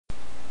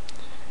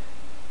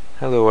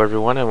Hello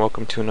everyone, and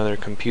welcome to another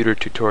computer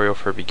tutorial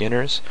for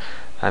beginners.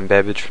 I'm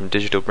Babbage from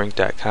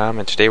digitalbrink.com,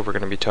 and today we're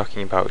going to be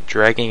talking about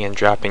dragging and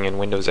dropping in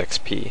Windows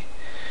XP.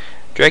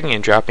 Dragging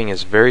and dropping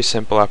is a very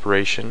simple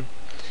operation.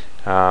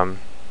 All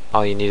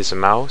you need is a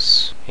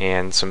mouse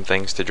and some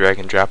things to drag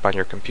and drop on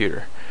your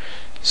computer.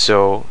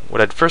 So what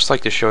I'd first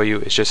like to show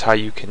you is just how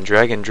you can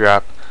drag and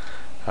drop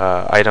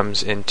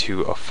items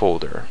into a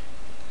folder.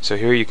 So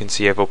here you can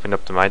see I've opened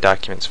up the My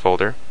Documents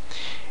folder,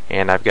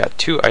 and I've got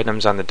two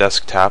items on the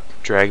desktop,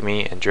 Drag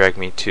Me and Drag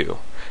Me 2.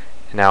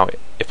 Now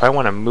if I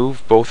want to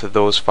move both of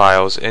those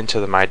files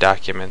into the My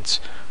Documents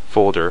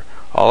folder,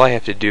 all I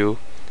have to do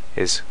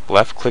is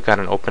left click on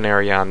an open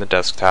area on the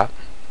desktop,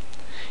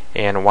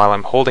 and while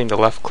I'm holding the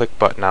left click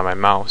button on my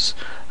mouse,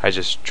 I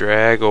just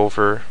drag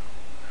over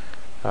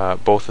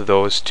both of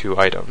those two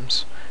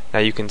items. Now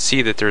you can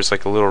see that there's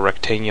like a little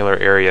rectangular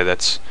area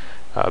that's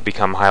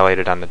become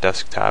highlighted on the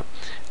desktop.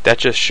 That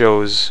just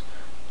shows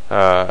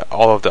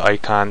all of the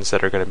icons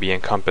that are going to be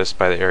encompassed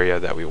by the area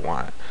that we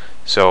want.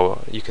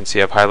 So you can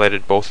see I've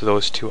highlighted both of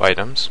those two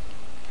items.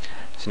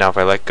 So now if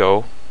I let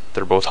go,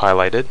 they're both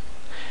highlighted.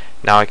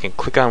 Now I can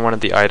click on one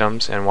of the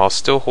items, and while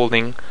still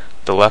holding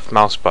the left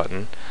mouse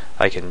button,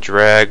 I can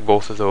drag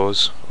both of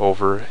those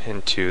over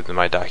into the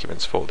My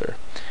Documents folder.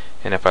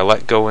 And if I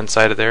let go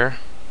inside of there,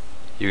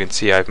 you can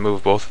see I've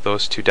moved both of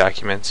those two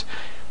documents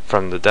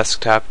from the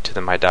desktop to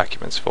the My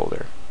Documents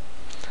folder.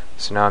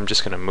 So now I'm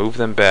just going to move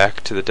them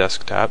back to the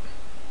desktop,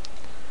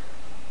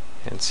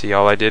 and see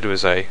all I did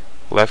was I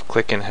left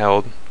click and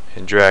held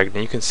and dragged,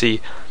 and you can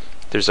see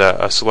there's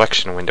a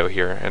selection window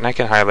here, and I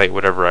can highlight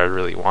whatever I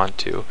really want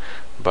to,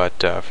 but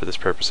for this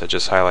purpose I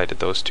just highlighted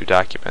those two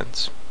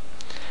documents.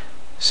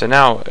 So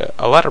now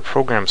a lot of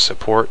programs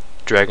support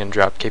drag and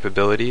drop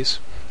capabilities,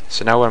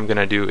 so now what I'm going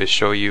to do is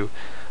show you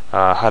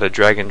how to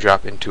drag and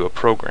drop into a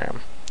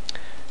program.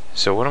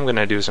 So what I'm going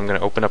to do is I'm going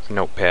to open up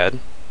Notepad.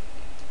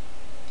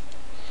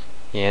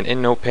 And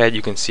in Notepad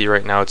you can see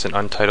right now it's an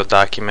untitled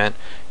document.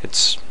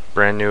 It's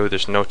brand new,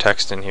 there's no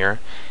text in here.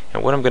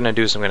 And what I'm going to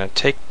do is I'm going to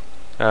take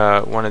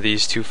one of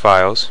these two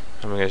files.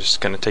 I'm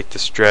just going to take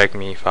this Drag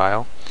Me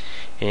file,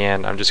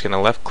 and I'm just going to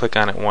left click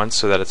on it once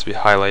so that it's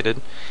highlighted.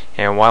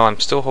 And while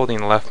I'm still holding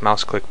the left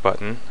mouse click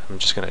button, I'm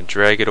just going to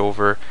drag it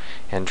over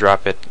and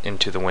drop it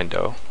into the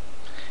window.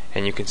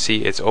 And you can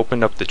see it's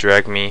opened up the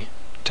Drag Me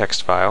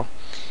text file,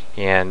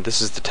 and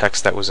this is the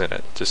text that was in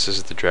it. This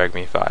is the Drag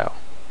Me file.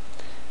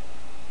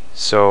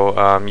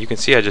 So you can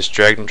see I just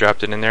dragged and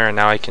dropped it in there, and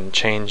now I can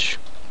change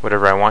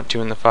whatever I want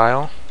to in the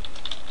file,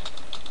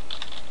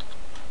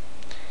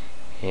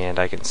 and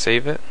I can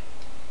save it.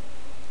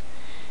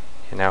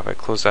 And now if I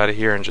close out of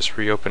here and just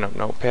reopen up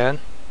Notepad,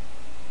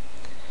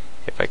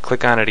 if I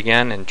click on it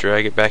again and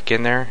drag it back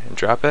in there and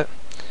drop it,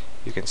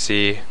 you can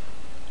see it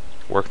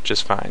worked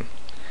just fine.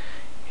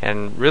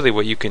 And really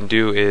what you can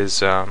do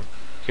is you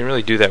can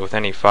really do that with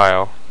any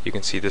file. You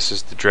can see this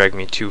is the Drag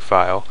Me 2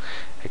 file.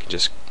 I can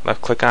just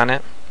left click on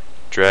it,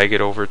 drag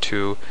it over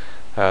to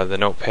the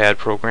Notepad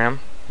program,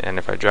 and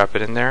if I drop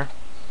it in there,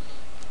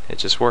 it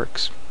just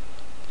works.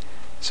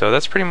 So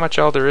that's pretty much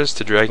all there is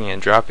to dragging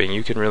and dropping.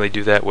 You can really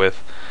do that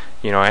with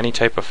any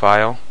type of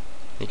file.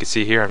 You can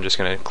see here I'm just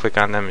going to click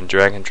on them and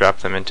drag and drop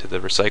them into the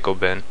recycle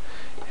bin,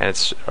 and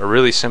it's a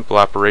really simple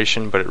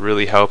operation, but it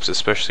really helps,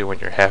 especially when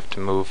you have to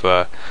move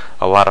a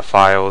lot of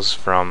files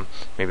from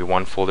maybe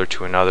one folder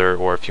to another,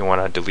 or if you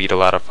want to delete a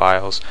lot of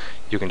files,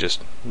 you can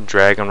just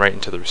drag them right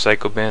into the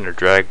recycle bin or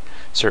drag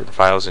certain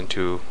files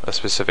into a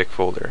specific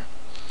folder.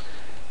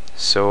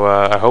 So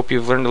I hope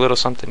you've learned a little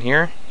something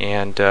here,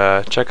 and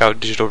check out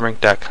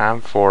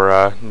digitalbrink.com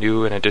for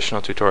new and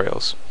additional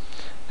tutorials.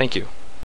 Thank you.